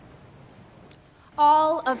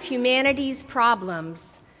All of humanity's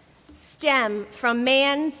problems stem from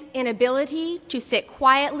man's inability to sit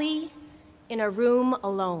quietly in a room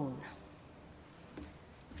alone.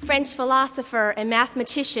 French philosopher and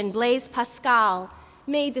mathematician Blaise Pascal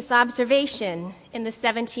made this observation in the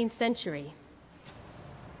 17th century.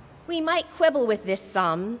 We might quibble with this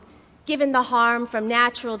sum, given the harm from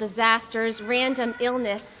natural disasters, random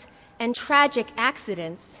illness, and tragic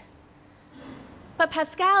accidents. But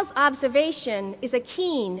Pascal's observation is a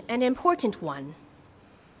keen and important one.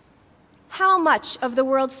 How much of the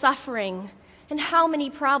world's suffering and how many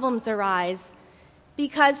problems arise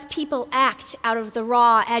because people act out of the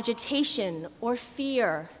raw agitation or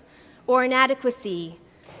fear or inadequacy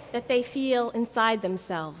that they feel inside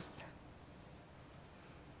themselves?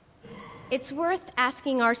 It's worth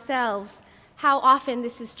asking ourselves how often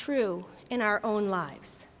this is true in our own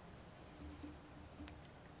lives.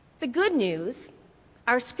 The good news,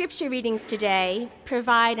 our scripture readings today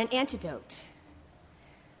provide an antidote.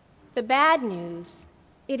 The bad news,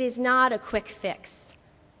 it is not a quick fix.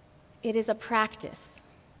 It is a practice,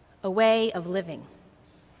 a way of living.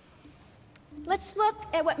 Let's look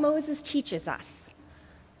at what Moses teaches us.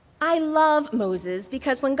 I love Moses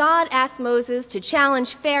because when God asked Moses to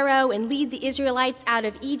challenge Pharaoh and lead the Israelites out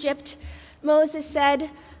of Egypt, Moses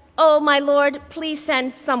said, "Oh, my Lord, please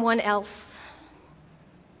send someone else."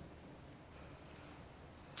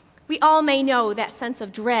 We all may know that sense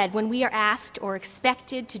of dread when we are asked or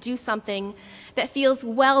expected to do something that feels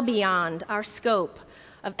well beyond our scope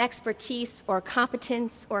of expertise or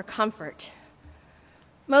competence or comfort.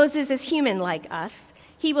 Moses is human like us.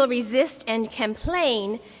 He will resist and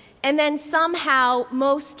complain, and then somehow,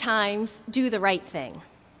 most times, do the right thing.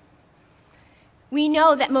 We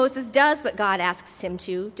know that Moses does what God asks him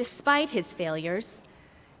to, despite his failures.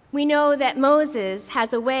 We know that Moses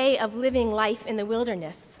has a way of living life in the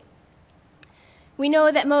wilderness. We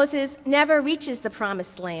know that Moses never reaches the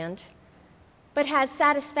promised land, but has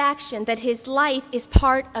satisfaction that his life is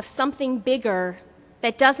part of something bigger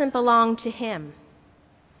that doesn't belong to him.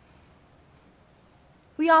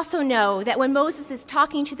 We also know that when Moses is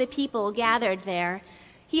talking to the people gathered there,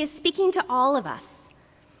 he is speaking to all of us,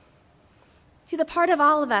 to the part of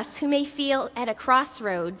all of us who may feel at a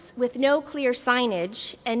crossroads with no clear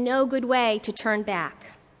signage and no good way to turn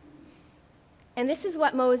back. And this is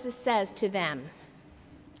what Moses says to them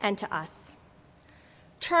and to us.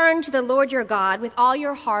 Turn to the Lord your God with all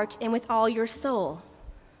your heart and with all your soul.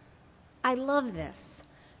 I love this.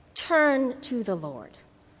 Turn to the Lord.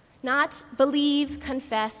 Not believe,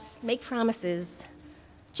 confess, make promises.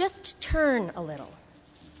 Just turn a little.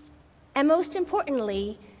 And most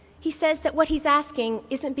importantly, he says that what he's asking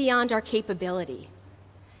isn't beyond our capability.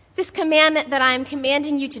 This commandment that I am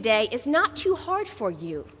commanding you today is not too hard for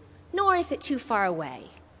you, nor is it too far away.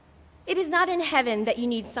 It is not in heaven that you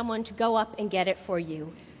need someone to go up and get it for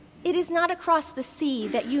you. It is not across the sea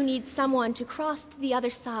that you need someone to cross to the other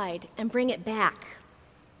side and bring it back.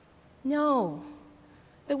 No.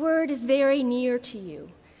 The word is very near to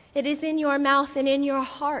you. It is in your mouth and in your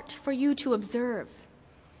heart for you to observe.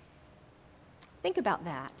 Think about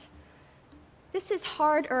that. This is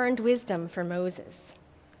hard-earned wisdom for Moses.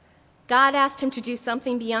 God asked him to do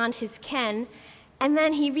something beyond his ken, and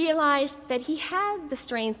then he realized that he had the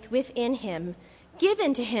strength within him,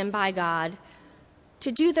 given to him by God,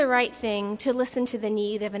 to do the right thing, to listen to the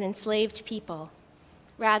need of an enslaved people,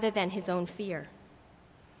 rather than his own fear.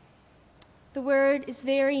 The word is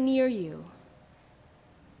very near you.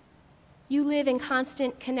 You live in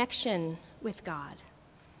constant connection with God.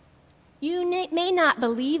 You may not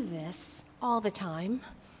believe this all the time,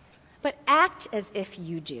 but act as if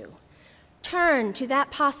you do. Turn to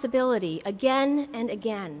that possibility again and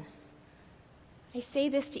again. I say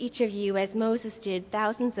this to each of you as Moses did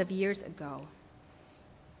thousands of years ago.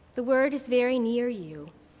 The word is very near you.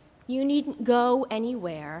 You needn't go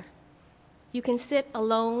anywhere. You can sit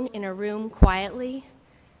alone in a room quietly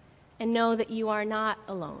and know that you are not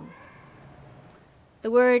alone.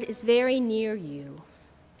 The word is very near you,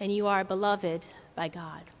 and you are beloved by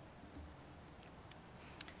God.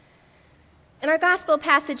 In our gospel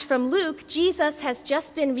passage from Luke, Jesus has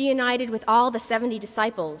just been reunited with all the 70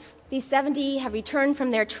 disciples. These 70 have returned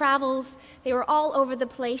from their travels. They were all over the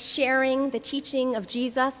place sharing the teaching of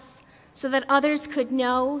Jesus so that others could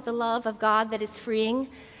know the love of God that is freeing.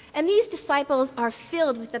 And these disciples are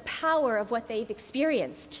filled with the power of what they've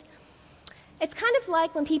experienced. It's kind of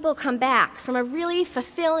like when people come back from a really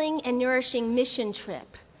fulfilling and nourishing mission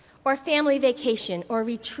trip, or family vacation, or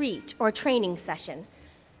retreat, or training session.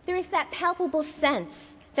 There is that palpable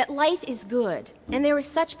sense that life is good, and there is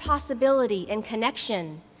such possibility and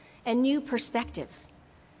connection and new perspective.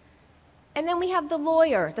 And then we have the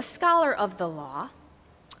lawyer, the scholar of the law,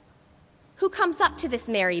 who comes up to this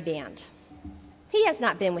merry band. He has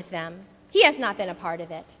not been with them. He has not been a part of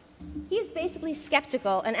it. He is basically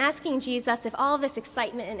skeptical and asking Jesus if all of this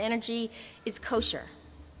excitement and energy is kosher.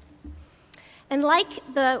 And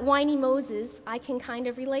like the whiny Moses, I can kind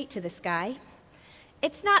of relate to this guy.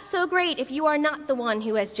 It's not so great if you are not the one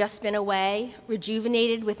who has just been away,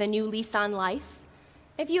 rejuvenated with a new lease on life.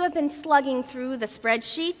 If you have been slugging through the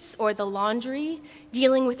spreadsheets or the laundry,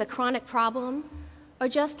 dealing with a chronic problem, or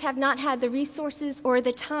just have not had the resources or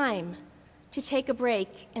the time to take a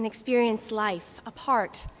break and experience life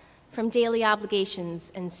apart from daily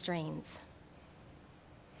obligations and strains.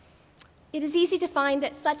 It is easy to find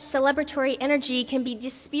that such celebratory energy can be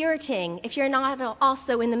dispiriting if you're not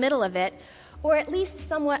also in the middle of it, or at least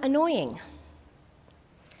somewhat annoying.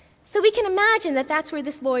 So we can imagine that that's where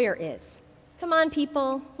this lawyer is. Come on,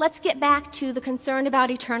 people, let's get back to the concern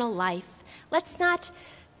about eternal life. Let's not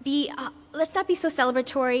be so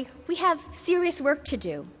celebratory. We have serious work to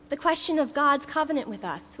do. The question of God's covenant with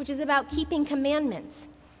us, which is about keeping commandments.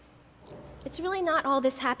 It's really not all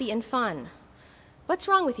this happy and fun. What's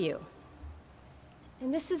wrong with you?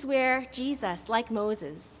 And this is where Jesus, like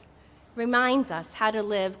Moses, reminds us how to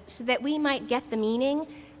live so that we might get the meaning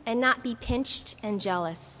and not be pinched and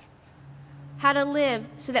jealous. How to live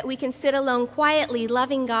so that we can sit alone quietly,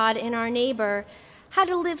 loving God and our neighbor. How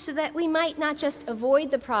to live so that we might not just avoid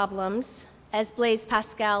the problems, as Blaise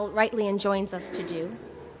Pascal rightly enjoins us to do,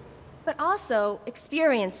 but also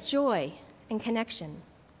experience joy and connection.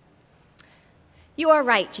 You are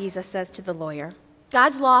right, Jesus says to the lawyer.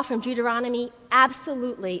 God's law from Deuteronomy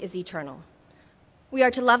absolutely is eternal. We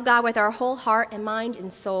are to love God with our whole heart and mind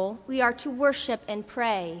and soul. We are to worship and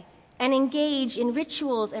pray and engage in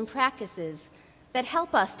rituals and practices that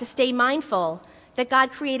help us to stay mindful that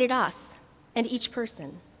God created us and each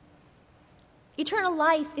person. Eternal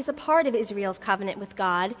life is a part of Israel's covenant with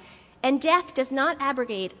God, and death does not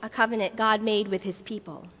abrogate a covenant God made with his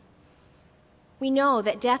people. We know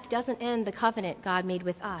that death doesn't end the covenant God made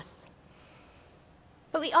with us.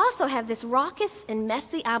 But we also have this raucous and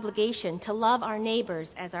messy obligation to love our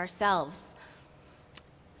neighbors as ourselves.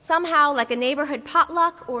 Somehow, like a neighborhood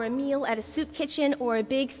potluck or a meal at a soup kitchen or a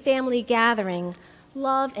big family gathering,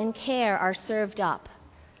 love and care are served up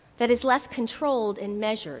that is less controlled and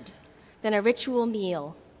measured than a ritual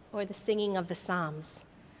meal or the singing of the Psalms.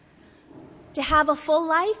 To have a full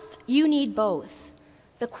life, you need both,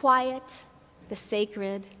 the quiet, the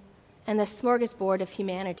sacred, and the smorgasbord of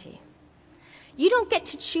humanity. You don't get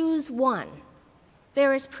to choose one.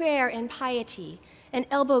 There is prayer and piety, and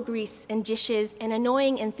elbow grease and dishes and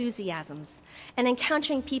annoying enthusiasms, and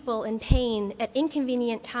encountering people in pain at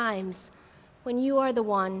inconvenient times when you are the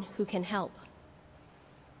one who can help.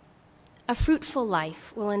 A fruitful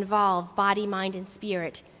life will involve body, mind, and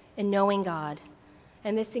spirit in knowing God,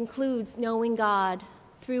 and this includes knowing God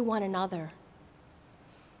through one another.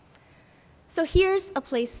 So here's a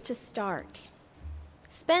place to start.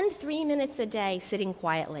 Spend 3 minutes a day sitting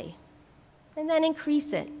quietly, and then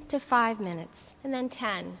increase it to 5 minutes, and then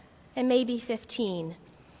 10, and maybe 15.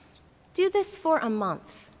 Do this for a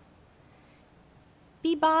month.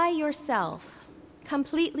 Be by yourself,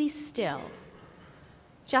 completely still,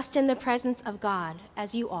 just in the presence of God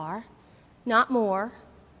as you are, not more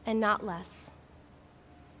and not less.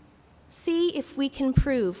 See if we can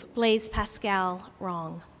prove Blaise Pascal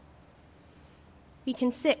wrong. We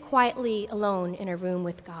can sit quietly alone in a room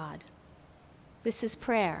with God. This is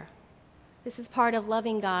prayer. This is part of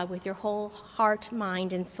loving God with your whole heart,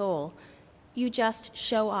 mind, and soul. You just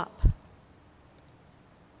show up.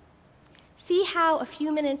 See how a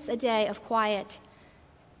few minutes a day of quiet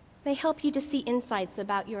may help you to see insights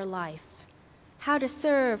about your life, how to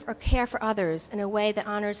serve or care for others in a way that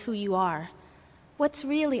honors who you are, what's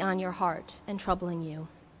really on your heart and troubling you.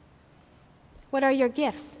 What are your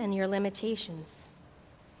gifts and your limitations?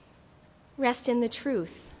 Rest in the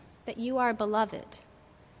truth that you are beloved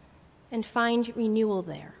and find renewal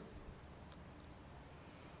there.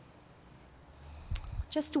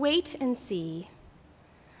 Just wait and see.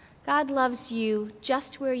 God loves you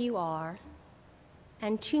just where you are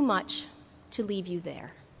and too much to leave you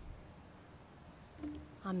there.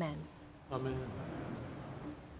 Amen. Amen.